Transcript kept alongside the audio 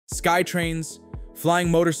Skytrains,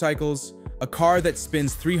 flying motorcycles, a car that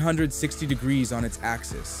spins 360 degrees on its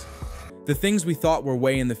axis. The things we thought were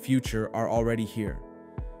way in the future are already here.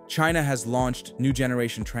 China has launched new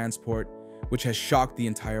generation transport, which has shocked the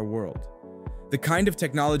entire world. The kind of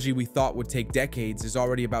technology we thought would take decades is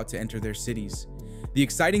already about to enter their cities. The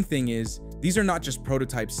exciting thing is, these are not just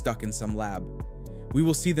prototypes stuck in some lab. We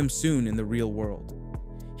will see them soon in the real world.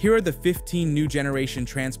 Here are the 15 new generation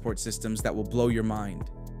transport systems that will blow your mind.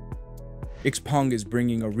 XPeng is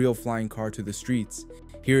bringing a real flying car to the streets.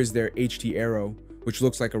 Here is their HT Aero, which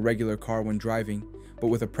looks like a regular car when driving, but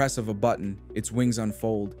with a press of a button, its wings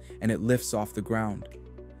unfold and it lifts off the ground.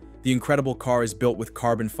 The incredible car is built with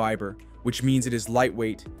carbon fiber, which means it is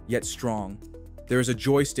lightweight yet strong. There is a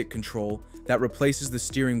joystick control that replaces the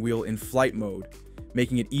steering wheel in flight mode,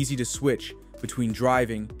 making it easy to switch between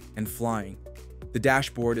driving and flying. The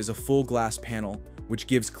dashboard is a full glass panel, which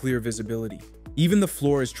gives clear visibility. Even the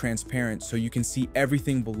floor is transparent so you can see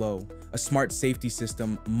everything below. A smart safety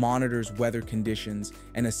system monitors weather conditions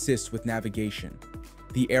and assists with navigation.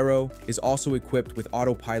 The Aero is also equipped with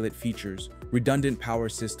autopilot features, redundant power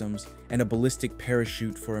systems, and a ballistic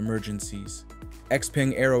parachute for emergencies.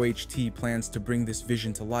 XPeng Aero HT plans to bring this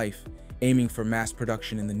vision to life, aiming for mass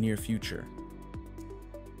production in the near future.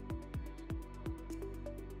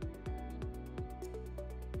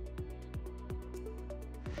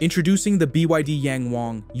 Introducing the BYD Yang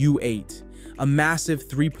Wang U8, a massive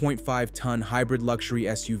 3.5-ton hybrid luxury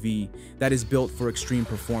SUV that is built for extreme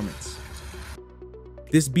performance.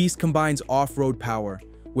 This beast combines off-road power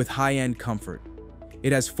with high-end comfort.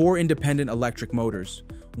 It has 4 independent electric motors,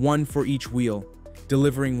 one for each wheel,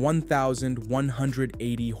 delivering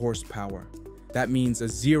 1,180 horsepower. That means a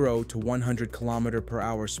 0 to 100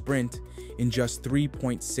 km/h sprint in just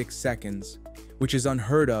 3.6 seconds, which is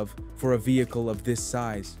unheard of for a vehicle of this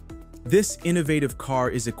size. This innovative car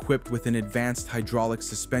is equipped with an advanced hydraulic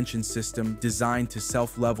suspension system designed to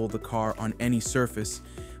self-level the car on any surface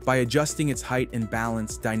by adjusting its height and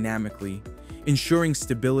balance dynamically, ensuring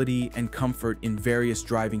stability and comfort in various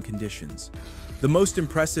driving conditions. The most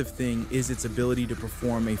impressive thing is its ability to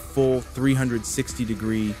perform a full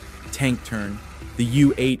 360-degree tank turn. The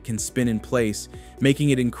U8 can spin in place, making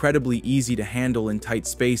it incredibly easy to handle in tight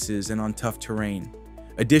spaces and on tough terrain.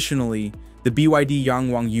 Additionally, the BYD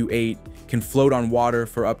Yang Wang U8 can float on water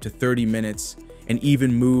for up to 30 minutes and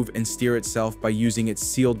even move and steer itself by using its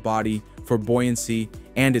sealed body for buoyancy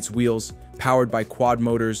and its wheels, powered by quad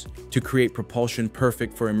motors, to create propulsion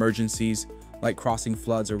perfect for emergencies like crossing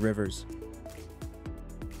floods or rivers.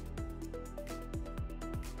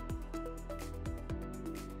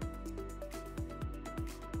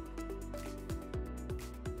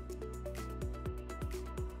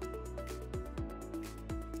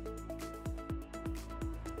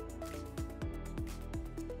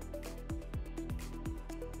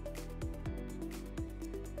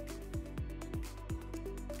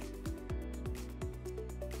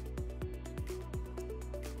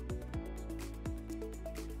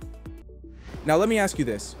 Now let me ask you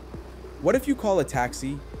this. What if you call a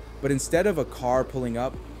taxi, but instead of a car pulling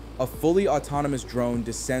up, a fully autonomous drone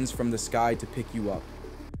descends from the sky to pick you up?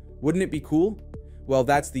 Wouldn't it be cool? Well,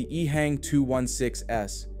 that's the EHang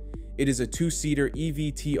 216S. It is a 2-seater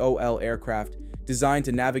eVTOL aircraft designed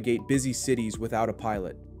to navigate busy cities without a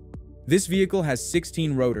pilot. This vehicle has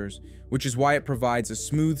 16 rotors, which is why it provides a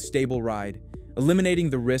smooth, stable ride,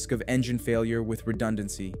 eliminating the risk of engine failure with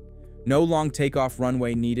redundancy. No long takeoff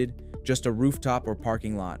runway needed, just a rooftop or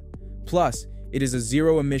parking lot. Plus, it is a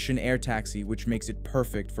zero-emission air taxi, which makes it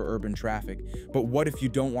perfect for urban traffic. But what if you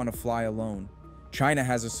don't want to fly alone? China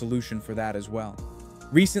has a solution for that as well.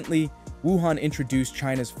 Recently, Wuhan introduced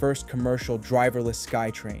China's first commercial driverless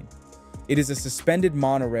SkyTrain. It is a suspended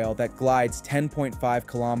monorail that glides 10.5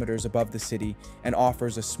 kilometers above the city and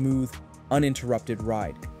offers a smooth, uninterrupted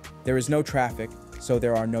ride. There is no traffic, so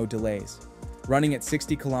there are no delays. Running at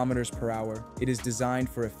 60 kilometers per hour, it is designed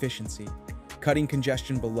for efficiency, cutting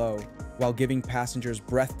congestion below, while giving passengers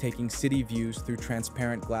breathtaking city views through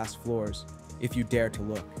transparent glass floors, if you dare to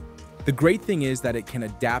look. The great thing is that it can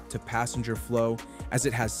adapt to passenger flow, as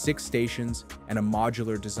it has 6 stations and a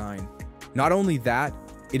modular design. Not only that,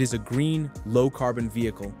 it is a green, low-carbon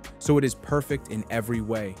vehicle, so it is perfect in every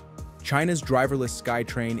way. China's driverless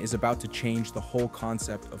SkyTrain is about to change the whole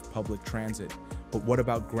concept of public transit. But what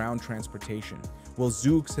about ground transportation? Well,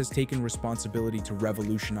 Zoox has taken responsibility to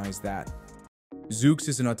revolutionize that. Zoox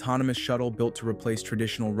is an autonomous shuttle built to replace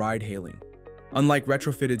traditional ride-hailing. Unlike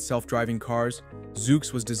retrofitted self-driving cars,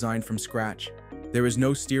 Zoox was designed from scratch. There is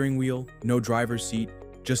no steering wheel, no driver's seat,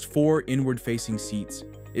 just 4 inward-facing seats.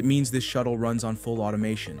 It means this shuttle runs on full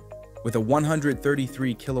automation. With a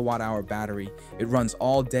 133 kilowatt-hour battery, it runs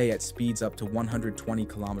all day at speeds up to 120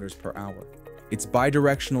 kilometers per hour. Its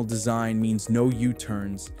bidirectional design means no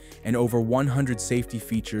U-turns, and over 100 safety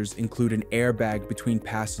features include an airbag between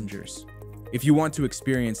passengers. If you want to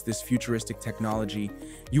experience this futuristic technology,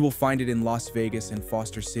 you will find it in Las Vegas and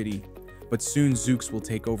Foster City, but soon Zoox will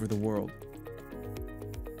take over the world.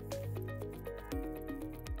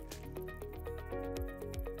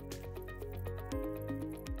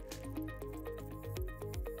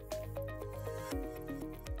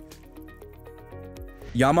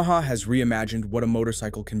 Yamaha has reimagined what a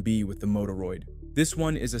motorcycle can be with the Motoroid. This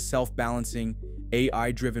one is a self-balancing,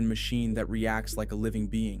 AI-driven machine that reacts like a living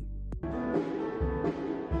being.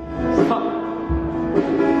 Stop.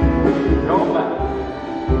 Go back.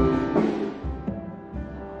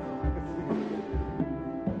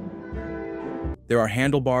 There are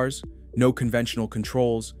handlebars, no conventional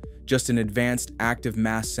controls, just an advanced active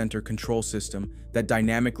mass center control system that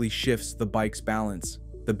dynamically shifts the bike's balance.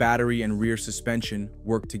 The battery and rear suspension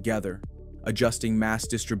work together, adjusting mass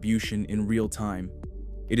distribution in real time.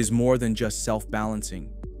 It is more than just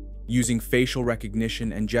self-balancing. Using facial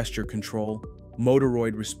recognition and gesture control,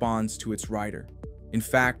 Motoroid responds to its rider. In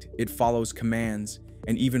fact, it follows commands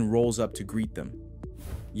and even rolls up to greet them.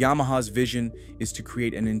 Yamaha's vision is to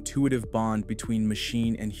create an intuitive bond between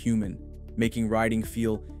machine and human, making riding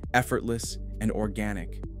feel effortless and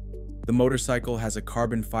organic. The motorcycle has a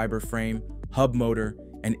carbon fiber frame, hub motor,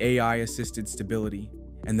 and AI-assisted stability.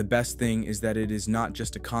 And the best thing is that it is not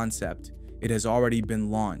just a concept, it has already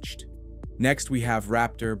been launched. Next, we have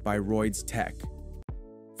Raptor by Roidz Tech.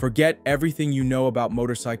 Forget everything you know about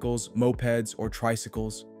motorcycles, mopeds, or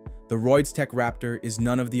tricycles. The Roidz Tech Raptor is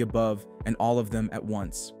none of the above and all of them at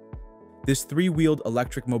once. This three-wheeled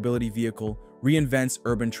electric mobility vehicle reinvents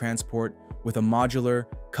urban transport with a modular,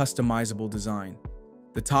 customizable design.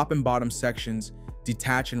 The top and bottom sections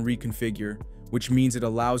detach and reconfigure, which means it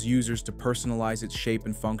allows users to personalize its shape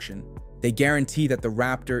and function. They guarantee that the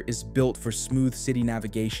Raptor is built for smooth city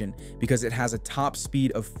navigation because it has a top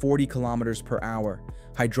speed of 40 kilometers per hour,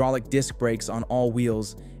 hydraulic disc brakes on all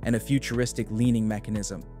wheels, and a futuristic leaning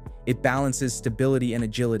mechanism. It balances stability and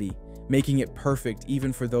agility, making it perfect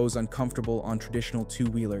even for those uncomfortable on traditional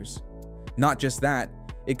two-wheelers. Not just that,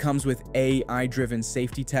 it comes with AI-driven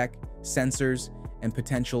safety tech, sensors, and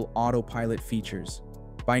potential autopilot features.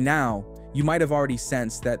 By now, you might have already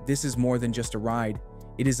sensed that this is more than just a ride.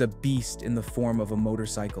 It is a beast in the form of a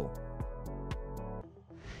motorcycle.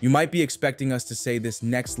 You might be expecting us to say this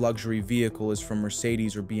next luxury vehicle is from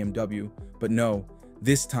Mercedes or BMW, but no,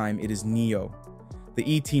 this time it is NIO. The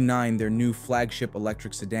ET9, their new flagship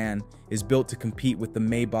electric sedan, is built to compete with the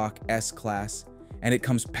Maybach S-Class, and it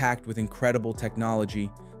comes packed with incredible technology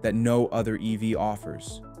that no other EV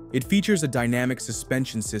offers. It features a dynamic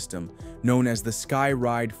suspension system known as the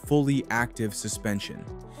SkyRide Fully Active Suspension.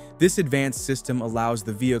 This advanced system allows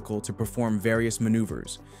the vehicle to perform various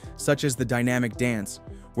maneuvers, such as the dynamic dance,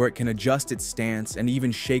 where it can adjust its stance and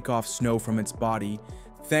even shake off snow from its body,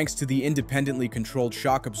 thanks to the independently controlled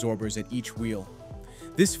shock absorbers at each wheel.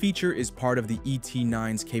 This feature is part of the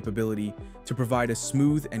ET9's capability to provide a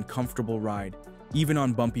smooth and comfortable ride, even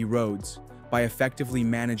on bumpy roads, by effectively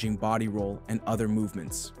managing body roll and other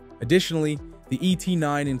movements. Additionally, the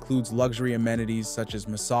ET9 includes luxury amenities such as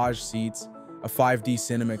massage seats, a 5D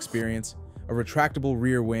cinema experience, a retractable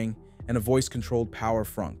rear wing, and a voice-controlled power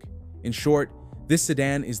frunk. In short, this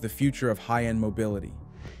sedan is the future of high-end mobility.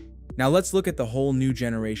 Now let's look at the whole new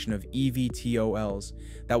generation of eVTOLs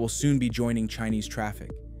that will soon be joining Chinese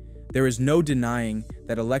traffic. There is no denying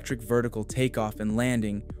that electric vertical takeoff and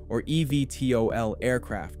landing, or eVTOL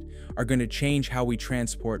aircraft, are going to change how we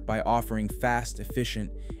transport by offering fast,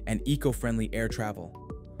 efficient, and eco-friendly air travel.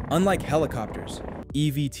 Unlike helicopters,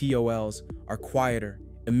 eVTOLs are quieter,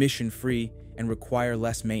 emission-free, and require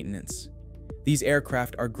less maintenance. These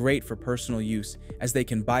aircraft are great for personal use as they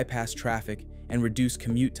can bypass traffic and reduce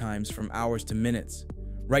commute times from hours to minutes.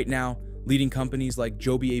 Right now, leading companies like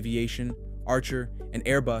Joby Aviation, Archer, and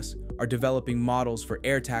Airbus are developing models for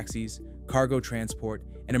air taxis, cargo transport,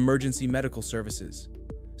 and emergency medical services.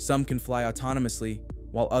 Some can fly autonomously,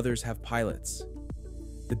 while others have pilots.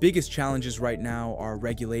 The biggest challenges right now are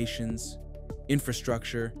regulations,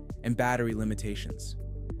 infrastructure, and battery limitations.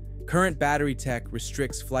 Current battery tech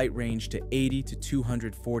restricts flight range to 80 to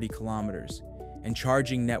 240 kilometers, and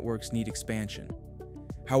charging networks need expansion.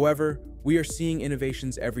 However, we are seeing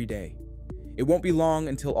innovations every day. It won't be long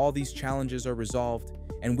until all these challenges are resolved,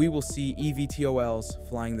 and we will see eVTOLs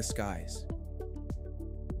flying the skies.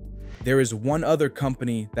 There is one other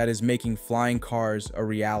company that is making flying cars a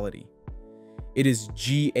reality. It is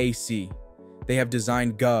GAC. They have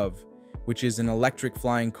designed Gove, which is an electric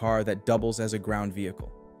flying car that doubles as a ground vehicle.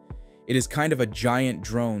 It is kind of a giant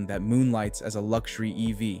drone that moonlights as a luxury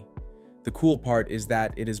EV. The cool part is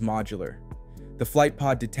that it is modular. The flight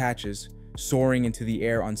pod detaches, soaring into the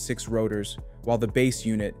air on 6 rotors, while the base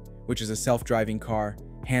unit, which is a self-driving car,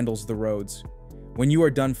 handles the roads. When you are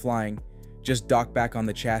done flying, just dock back on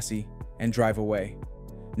the chassis and drive away.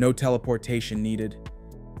 No teleportation needed.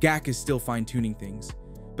 GAC is still fine-tuning things,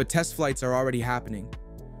 but test flights are already happening.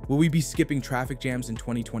 Will we be skipping traffic jams in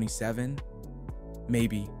 2027?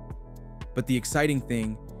 Maybe. But the exciting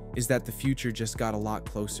thing is that the future just got a lot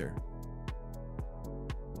closer.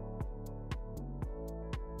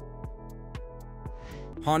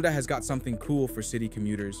 Honda has got something cool for city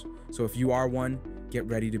commuters, so if you are one, get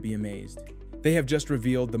ready to be amazed. They have just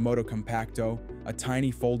revealed the Moto Compacto, a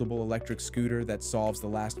tiny foldable electric scooter that solves the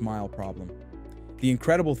last mile problem. The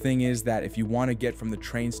incredible thing is that if you want to get from the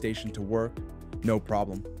train station to work, no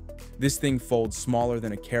problem. This thing folds smaller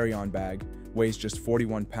than a carry-on bag, weighs just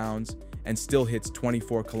 41 pounds, and still hits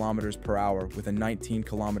 24 kilometers per hour with a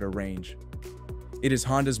 19-kilometer range. It is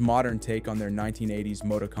Honda's modern take on their 1980s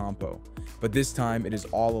Moto Compo, but this time it is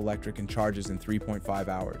all electric and charges in 3.5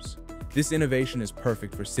 hours. This innovation is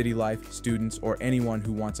perfect for city life, students, or anyone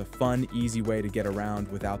who wants a fun, easy way to get around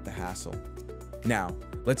without the hassle. Now,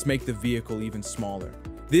 let's make the vehicle even smaller.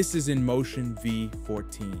 This is Inmotion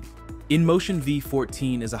V14. Inmotion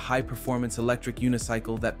V14 is a high-performance electric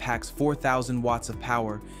unicycle that packs 4,000 watts of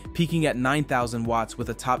power, peaking at 9,000 watts with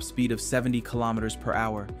a top speed of 70 kilometers per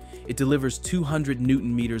hour. It delivers 200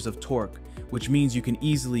 Newton-meters of torque, which means you can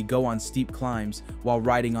easily go on steep climbs while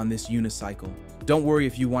riding on this unicycle. Don't worry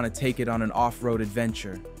if you want to take it on an off-road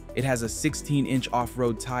adventure. It has a 16-inch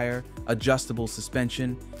off-road tire, adjustable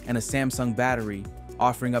suspension, and a Samsung battery,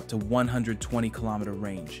 offering up to 120-kilometer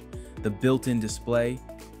range. The built-in display,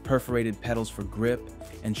 perforated pedals for grip,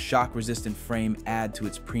 and shock-resistant frame add to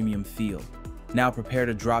its premium feel. Now prepare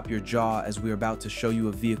to drop your jaw as we're about to show you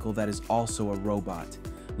a vehicle that is also a robot.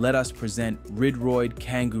 Let us present RidRoid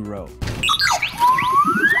CanguRo.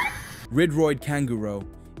 RidRoid CanguRo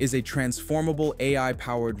is a transformable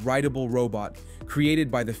AI-powered rideable robot created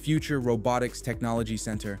by the Future Robotics Technology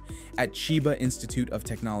Center at Chiba Institute of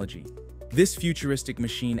Technology. This futuristic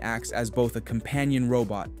machine acts as both a companion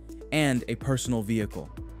robot and a personal vehicle.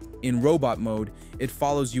 In robot mode, it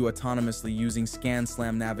follows you autonomously using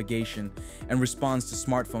scan-slam navigation and responds to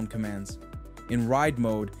smartphone commands. In ride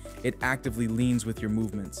mode, it actively leans with your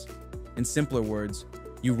movements. In simpler words,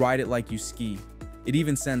 you ride it like you ski. It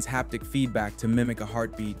even sends haptic feedback to mimic a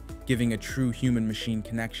heartbeat, giving a true human-machine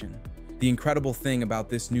connection. The incredible thing about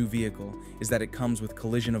this new vehicle is that it comes with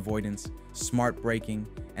collision avoidance, smart braking,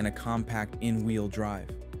 and a compact in-wheel drive.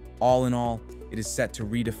 All in all, it is set to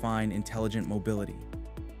redefine intelligent mobility.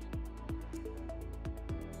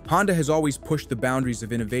 Honda has always pushed the boundaries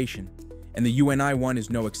of innovation, and the UNI-ONE is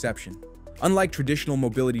no exception. Unlike traditional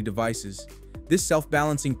mobility devices, this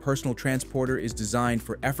self-balancing personal transporter is designed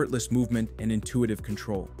for effortless movement and intuitive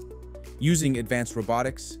control. Using advanced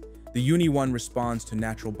robotics, the UNI-ONE responds to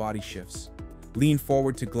natural body shifts. Lean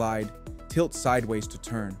forward to glide, tilt sideways to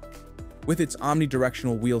turn. With its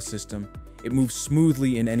omnidirectional wheel system, it moves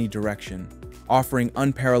smoothly in any direction, offering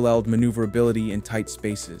unparalleled maneuverability in tight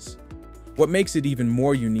spaces. What makes it even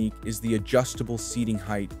more unique is the adjustable seating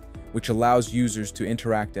height, which allows users to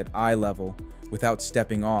interact at eye level without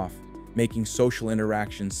stepping off, making social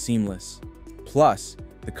interactions seamless. Plus,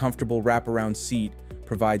 the comfortable wraparound seat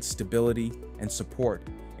provides stability and support,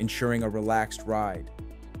 ensuring a relaxed ride.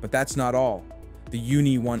 But that's not all. The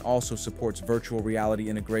UNI-ONE also supports virtual reality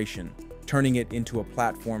integration, turning it into a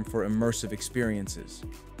platform for immersive experiences.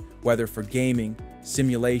 Whether for gaming,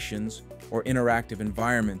 simulations, or interactive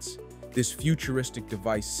environments, this futuristic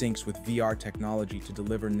device syncs with VR technology to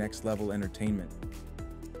deliver next-level entertainment.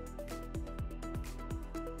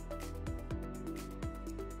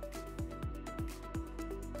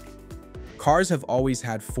 Cars have always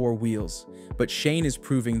had 4 wheels, but Shane is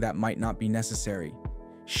proving that might not be necessary.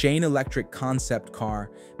 Shane Electric Concept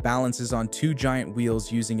Car balances on 2 giant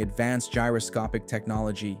wheels using advanced gyroscopic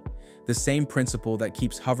technology, the same principle that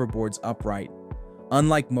keeps hoverboards upright.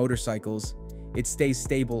 Unlike motorcycles, it stays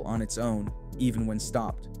stable on its own, even when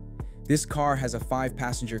stopped. This car has a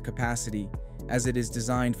 5-passenger capacity, as it is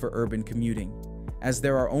designed for urban commuting. As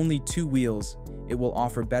there are only 2 wheels, it will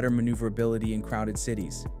offer better maneuverability in crowded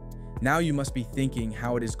cities. Now you must be thinking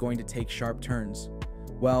how it is going to take sharp turns.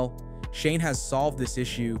 Well, Shane has solved this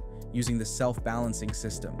issue using the self-balancing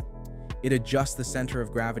system. It adjusts the center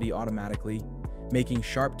of gravity automatically, making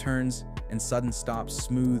sharp turns and sudden stops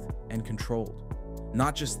smooth and controlled.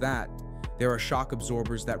 Not just that, There are shock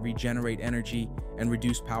absorbers that regenerate energy and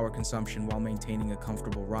reduce power consumption while maintaining a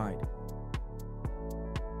comfortable ride.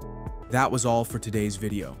 That was all for today's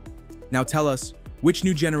video. Now tell us, which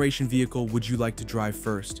new generation vehicle would you like to drive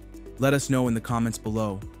first? Let us know in the comments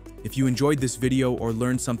below. If you enjoyed this video or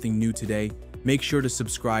learned something new today, make sure to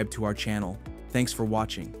subscribe to our channel. Thanks for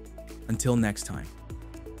watching. Until next time.